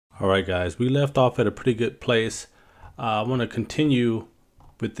Alright guys, we left off at a pretty good place. I want to continue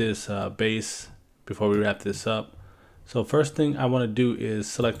with this base before we wrap this up. So first thing I want to do is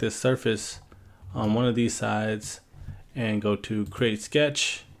select this surface on one of these sides and go to create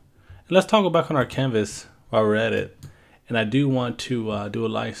sketch. And let's toggle back on our canvas while we're at it. And I do want to do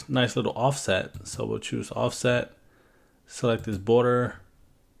a nice little offset. So we'll choose offset, select this border,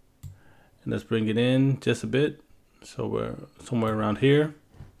 and let's bring it in just a bit. So we're somewhere around here.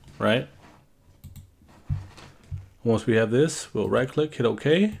 Right. Once we have this, we'll right click, hit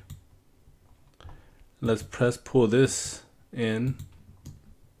OK. Let's pull this in.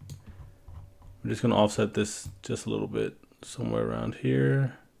 I'm just going to offset this just a little bit, somewhere around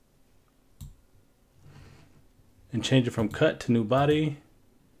here. And change it from cut to new body,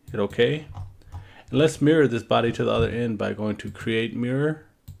 hit OK. And let's mirror this body to the other end by going to create mirror.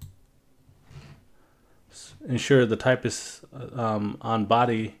 Ensure the type is on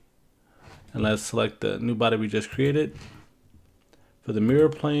body. And let's select the new body we just created. For the mirror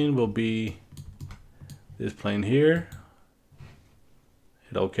plane will be this plane here.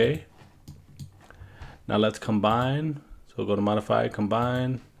 Hit OK. Now let's combine. So go to modify,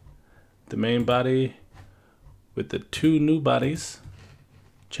 combine the main body with the two new bodies.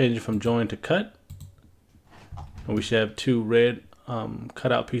 Change it from join to cut. And we should have two red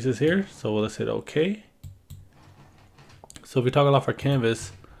cutout pieces here. So let's hit OK. So if we toggle off our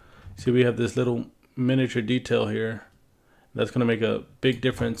canvas, see, we have this little miniature detail here. That's going to make a big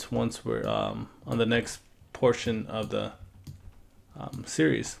difference once we're on the next portion of the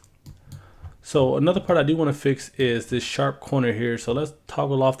series. So another part I do want to fix is this sharp corner here. So let's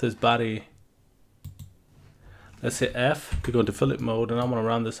toggle off this body. Let's hit F to go into fillet mode, and I want to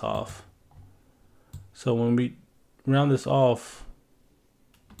round this off. So when we round this off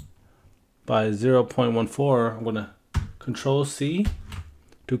by 0.14, I'm going to Control C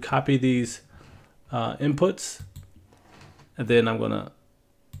to copy these inputs, and then I'm gonna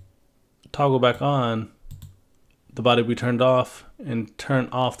toggle back on the body we turned off and turn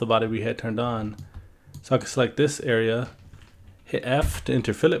off the body we had turned on. So I can select this area, hit F to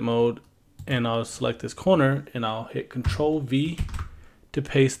enter fillet mode, and I'll select this corner and I'll hit Control V to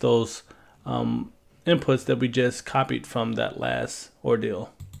paste those inputs that we just copied from that last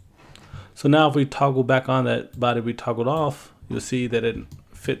ordeal. So now if we toggle back on that body we toggled off, you'll see that it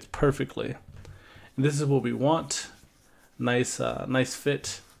fits perfectly. And this is what we want. Nice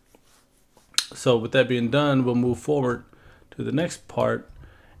fit. So with that being done, we'll move forward to the next part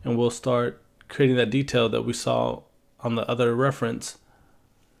and we'll start creating that detail that we saw on the other reference.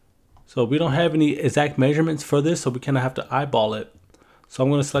 So we don't have any exact measurements for this, so we kind of have to eyeball it. So I'm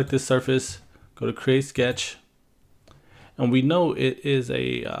going to select this surface, go to create sketch, and we know it is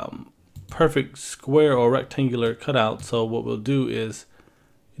a perfect square or rectangular cutout. So what we'll do is,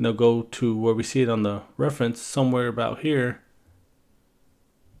 go to where we see it on the reference, somewhere about here,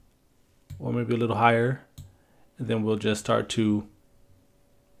 or maybe a little higher, and then we'll just start to,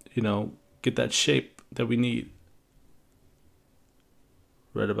 get that shape that we need.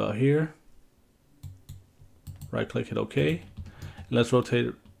 Right about here. Right click, hit OK. And let's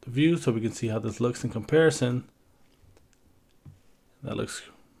rotate the view so we can see how this looks in comparison. That looks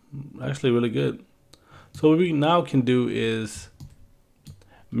actually really good. So what we now can do is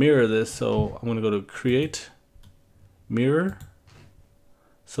mirror this. So I'm going to go to create mirror,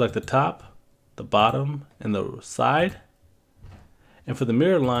 select the top, the bottom, and the side, and for the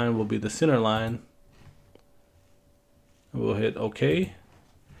mirror line will be the center line, and we'll hit OK.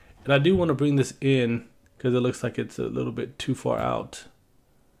 And I do want to bring this in because it looks like it's a little bit too far out.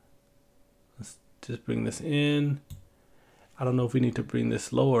 Let's just bring this in. I don't know if we need to bring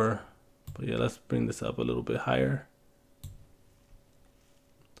this lower, but yeah, let's bring this up a little bit higher.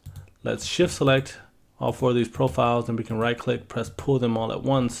 Let's shift select all four of these profiles, and we can right click, press pull them all at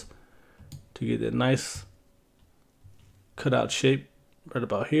once to get a nice cutout shape right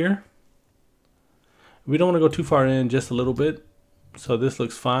about here. We don't want to go too far in, just a little bit. So this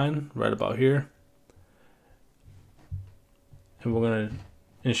looks fine right about here. And we're going to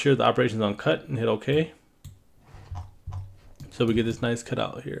ensure the operation's on cut and hit OK. So we get this nice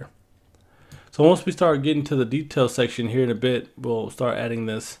cutout here. So once we start getting to the detail section here in a bit, we'll start adding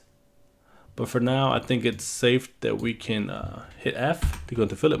this. But for now, I think it's safe that we can hit F to go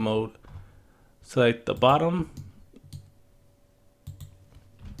into fillet mode. Select the bottom.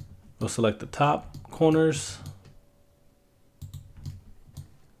 We'll select the top corners.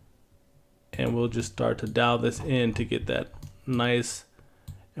 And we'll just start to dial this in to get that nice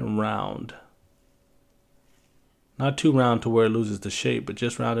and round. Not too round to where it loses the shape, but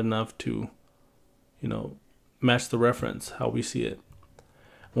just round enough to, match the reference, how we see it.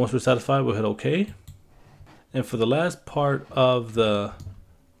 Once we're satisfied, we'll hit OK. And for the last part of the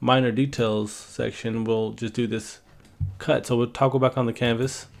minor details section, we'll just do this cut. So we'll toggle back on the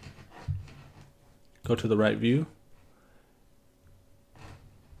canvas, go to the right view,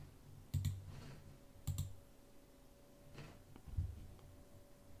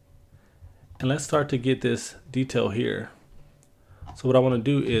 and let's start to get this detail here. So what I want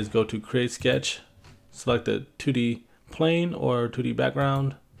to do is go to create sketch, select the 2D plane or 2D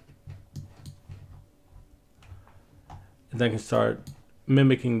background, and then I can start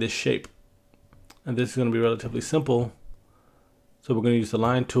mimicking this shape. And this is going to be relatively simple. So we're going to use the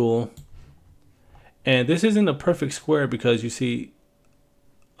line tool. And this isn't a perfect square because you see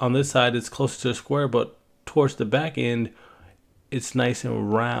on this side it's closer to a square, but towards the back end it's nice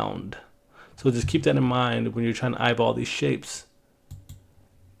and round. So just keep that in mind when you're trying to eyeball these shapes.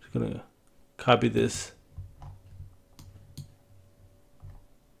 Just going to copy this.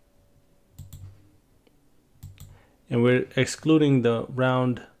 And we're excluding the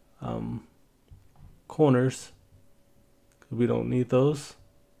round corners because we don't need those.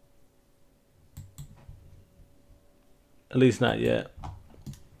 At least not yet.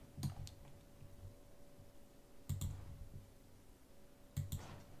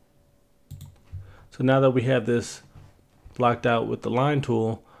 So now that we have this blocked out with the line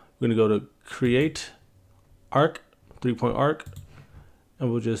tool, we're going to go to create arc, 3-point arc,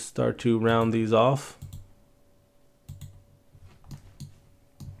 and we'll just start to round these off.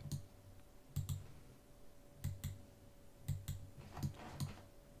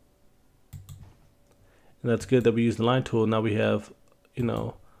 And that's good that we use the line tool. Now we have, you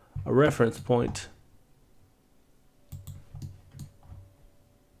know, a reference point.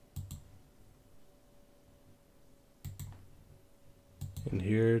 And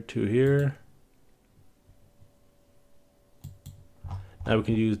here to here. Now we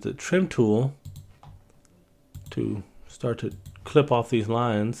can use the trim tool to start to clip off these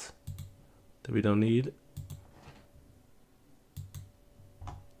lines that we don't need.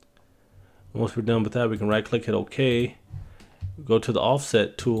 Once we're done with that, we can right click, hit OK, go to the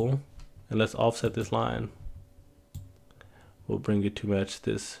offset tool, and let's offset this line. We'll bring it to match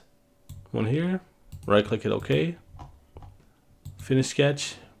this one here. Right click, hit OK. Finish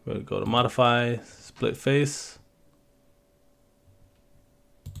sketch. We'll go to modify, split face.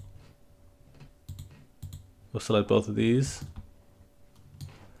 We'll select both of these.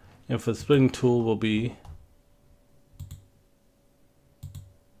 And for the splitting tool will be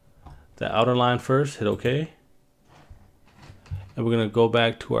the outer line first, hit OK. And we're going to go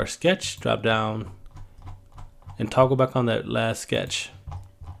back to our sketch, drop down, and toggle back on that last sketch.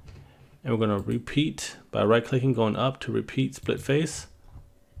 And we're going to repeat by right clicking, going up to repeat split face.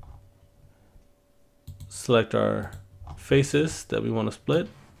 Select our faces that we want to split.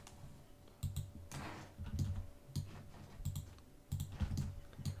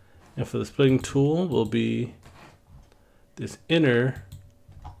 And for the splitting tool will be this inner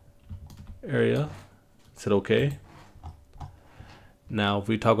area. Hit OK. Now if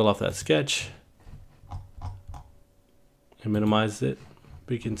we toggle off that sketch and minimize it,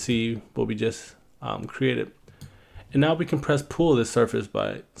 we can see what we just created. And now we can press pull this surface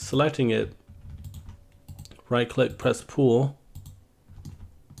by selecting it, right click, press pull.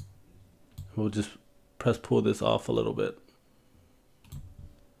 We'll just press pull this off a little bit.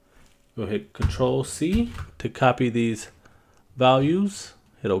 We'll hit Control C to copy these values,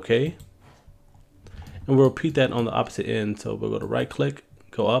 hit OK. And we'll repeat that on the opposite end. So we'll go to right click,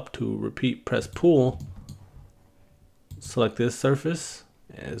 go up to repeat, press pull, select this surface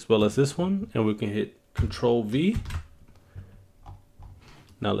as well as this one, and we can hit Control V.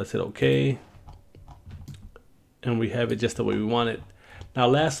 Now let's hit OK. And we have it just the way we want it. Now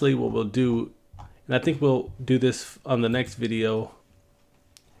lastly, what we'll do, and I think we'll do this on the next video,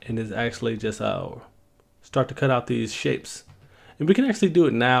 and is actually just start to cut out these shapes. And we can actually do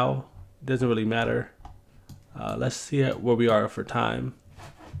it now. It doesn't really matter. Let's see where we are for time.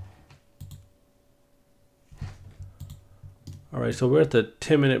 All right, so we're at the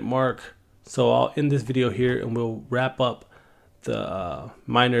 10-minute mark. So I'll end this video here and we'll wrap up the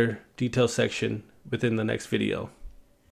minor detail section within the next video.